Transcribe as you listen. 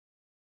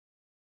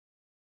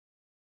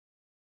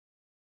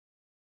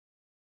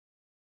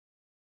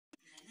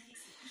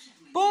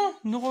Bon,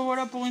 nous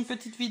revoilà pour une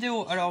petite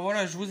vidéo. Alors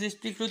voilà, je vous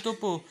explique le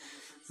topo.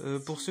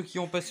 Pour ceux qui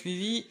n'ont pas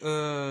suivi,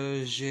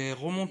 j'ai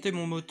remonté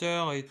mon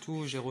moteur et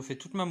tout, j'ai refait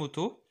toute ma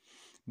moto.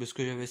 Parce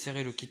que j'avais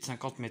serré le kit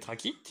 50 mètres à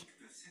kit.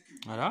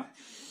 Voilà.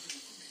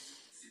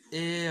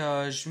 Et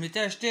je m'étais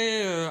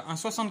acheté un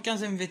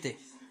 75 MVT.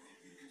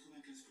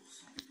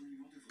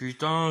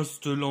 Putain,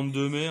 cette lampe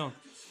de merde.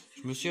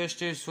 Je me suis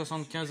acheté le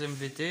 75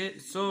 MVT,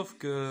 sauf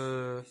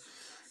que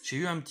j'ai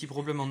eu un petit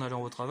problème en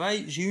allant au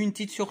travail. J'ai eu une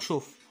petite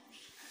surchauffe.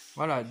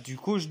 Voilà, du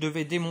coup, je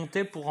devais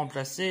démonter pour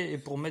remplacer et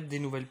pour mettre des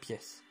nouvelles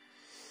pièces.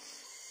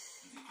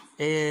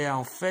 Et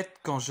en fait,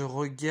 quand je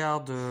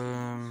regarde,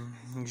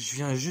 je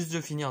viens juste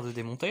de finir de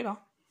démonter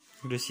là,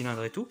 le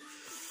cylindre et tout.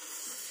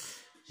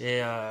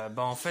 Et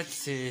en fait,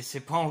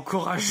 c'est pas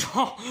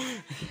encourageant.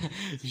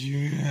 J'ai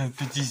eu un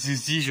petit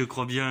souci, je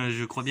crois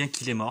bien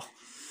qu'il est mort.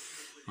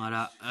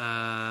 Voilà.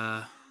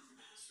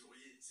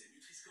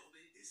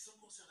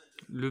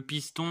 Le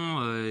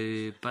piston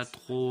est pas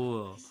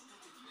trop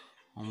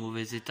en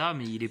mauvais état,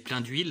 mais il est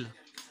plein d'huile.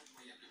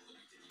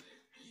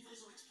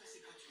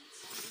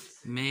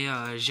 Mais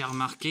j'ai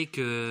remarqué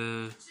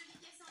que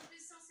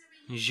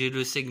j'ai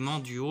le segment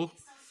du haut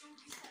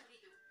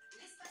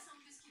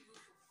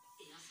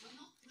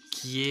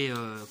qui est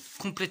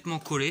complètement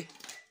collé.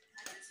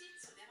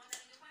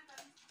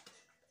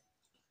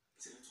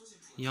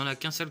 Il n'y en a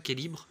qu'un seul qui est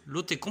libre.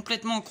 L'autre est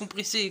complètement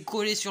compressé et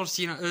collé sur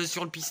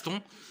le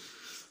piston.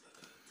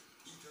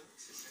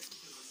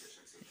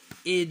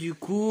 Et du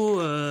coup,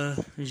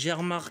 j'ai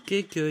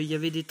remarqué qu'il y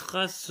avait des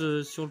traces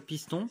sur le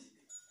piston.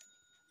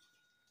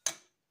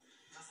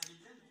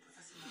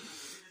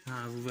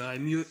 Ah, vous verrez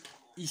mieux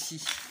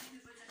ici.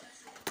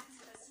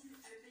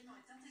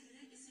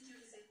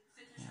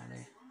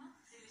 Allez.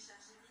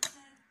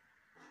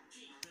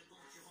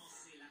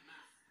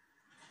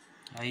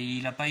 Ah,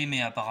 il n'a pas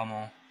aimé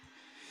apparemment.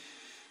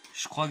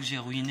 Je crois que j'ai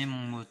ruiné mon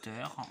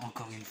moteur,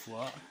 encore une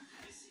fois.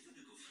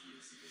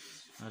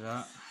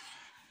 Voilà.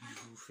 Je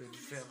vous fais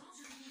faire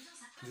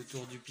le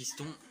tour du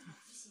piston.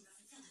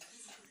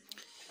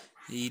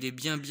 Et il est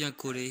bien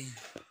collé.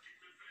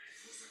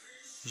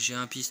 J'ai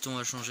un piston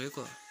à changer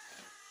quoi.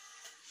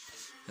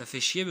 Ça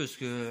fait chier parce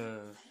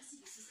que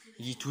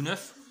il est tout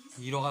neuf.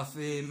 Il aura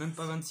fait même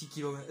pas 26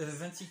 km,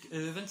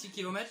 26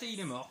 km et il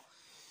est mort.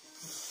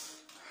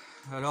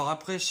 Alors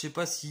après, je sais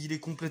pas s'il est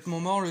complètement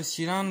mort le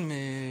cylindre,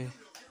 mais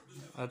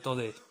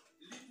attendez.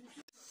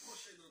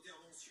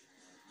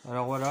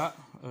 Alors voilà,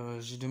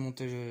 j'ai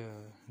démonté,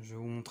 je vais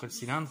vous montrer le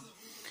cylindre.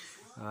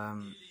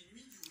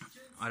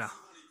 Voilà,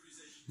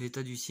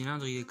 l'état du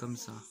cylindre il est comme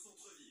ça.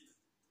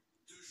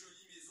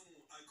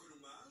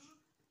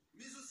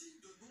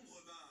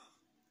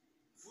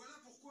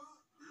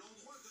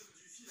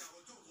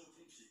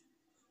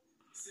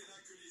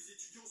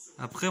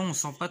 Après on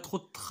sent pas trop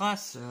de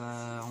traces,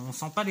 on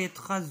sent pas les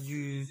traces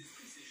du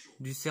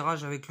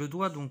serrage avec le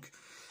doigt, donc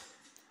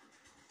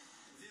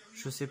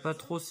je sais pas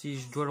trop si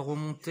je dois le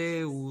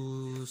remonter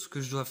ou ce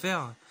que je dois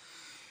faire.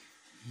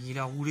 Il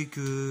a roulé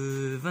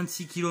que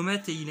 26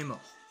 km et il est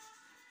mort.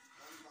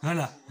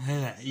 Voilà,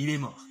 il est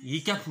mort. Il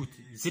est capoute.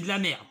 C'est de la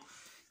merde.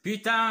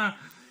 Putain,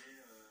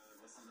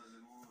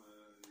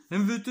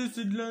 MVT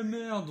c'est de la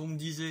merde, on me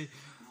disait.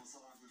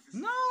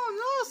 Non,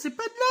 c'est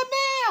pas de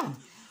la merde.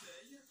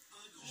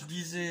 Je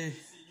disais.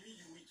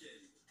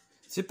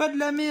 C'est pas de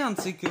la merde,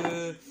 c'est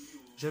que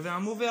j'avais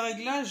un mauvais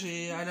réglage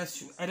et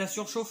elle a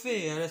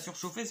surchauffé. Et elle a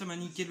surchauffé, ça m'a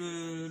niqué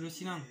le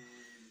cylindre.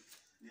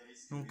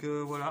 Donc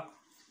voilà.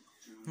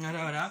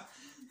 Voilà.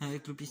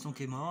 Avec le piston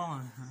qui est mort.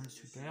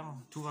 Super,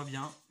 tout va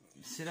bien.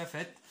 C'est la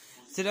fête.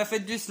 C'est la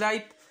fête du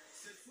slide.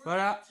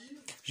 Voilà.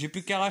 J'ai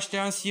plus qu'à racheter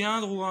un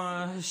cylindre ou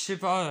un... Je sais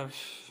pas.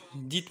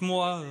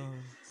 Dites-moi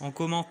en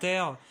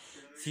commentaire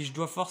si je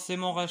dois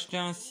forcément racheter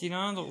un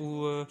cylindre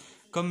ou...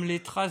 comme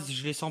les traces,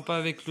 je les sens pas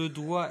avec le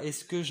doigt,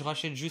 est-ce que je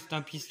rachète juste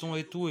un piston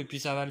et tout, et puis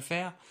ça va le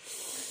faire?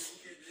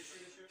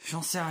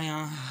 J'en sais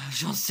rien.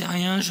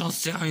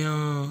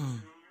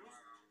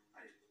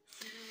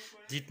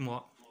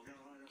 Dites-moi.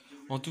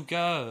 En tout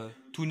cas,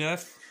 tout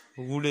neuf,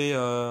 roulé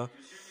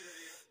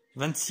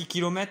 26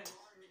 km.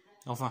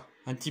 Enfin,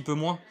 un petit peu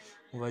moins.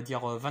 On va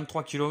dire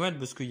 23 km,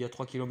 parce qu'il y a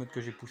 3 km que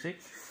j'ai poussé.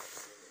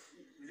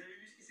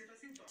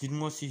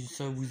 Dites-moi si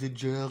ça vous est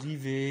déjà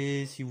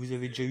arrivé, si vous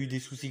avez déjà eu des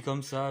soucis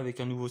comme ça avec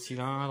un nouveau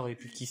cylindre et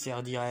puis qui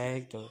sert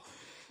direct.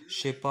 Je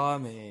sais pas,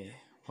 mais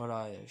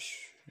voilà,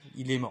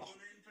 il est mort.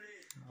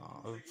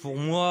 Alors, pour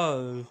moi,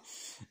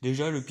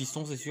 déjà le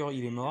piston c'est sûr,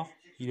 il est mort,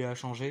 il est à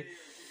changer.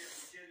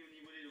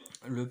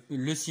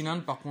 Le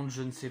cylindre par contre,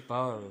 je ne sais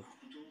pas.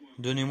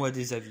 Donnez-moi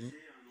des avis,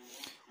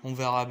 on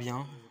verra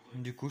bien.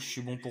 Du coup, je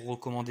suis bon pour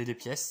recommander des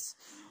pièces.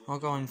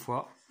 Encore une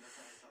fois.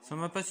 Ça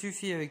m'a pas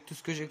suffi avec tout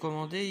ce que j'ai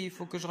commandé, il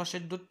faut que je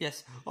rachète d'autres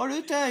pièces. Oh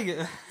le tag.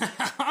 Oh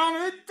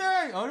le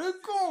tag. Oh le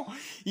con.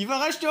 Il va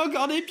racheter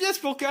encore des pièces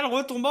pour qu'elle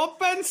retombe en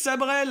panne,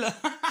 Sabrelle.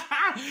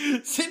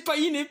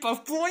 Il n'est pas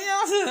pour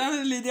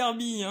rien, les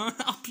derbies. Hein.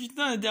 Oh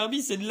putain, les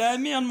derbies, c'est de la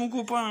merde, mon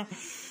copain.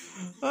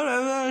 Oh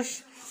la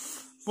vache.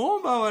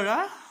 Bon, bah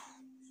voilà.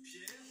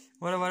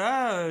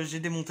 Voilà, j'ai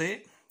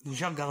démonté,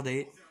 j'ai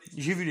regardé.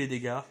 j'ai vu les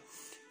dégâts,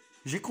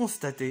 j'ai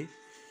constaté,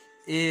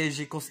 et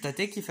j'ai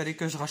constaté qu'il fallait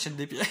que je rachète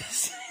des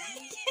pièces.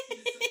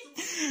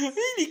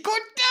 Il est content,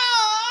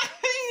 hein,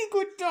 il est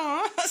content,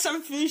 hein. Ça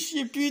me fait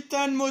chier,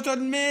 putain de moto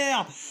de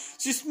merde.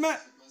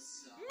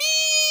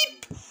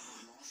 Bip.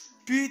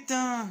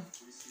 Putain.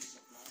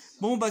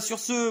 Bon bah sur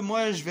ce,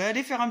 moi je vais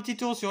aller faire un petit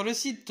tour sur le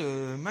site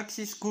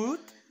Maxi Scoot.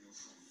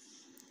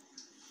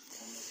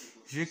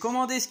 Je vais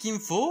commander ce qu'il me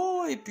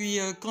faut et puis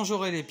quand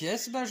j'aurai les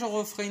pièces, bah, je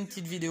referai une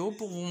petite vidéo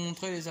pour vous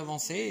montrer les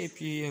avancées et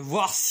puis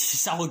voir si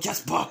ça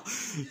recasse pas.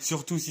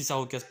 Surtout si ça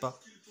recasse pas.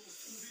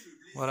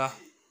 Voilà.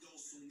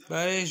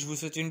 Bah, allez, je vous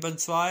souhaite une bonne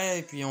soirée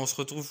et puis on se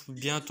retrouve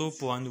bientôt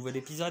pour un nouvel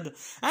épisode.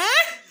 Hein?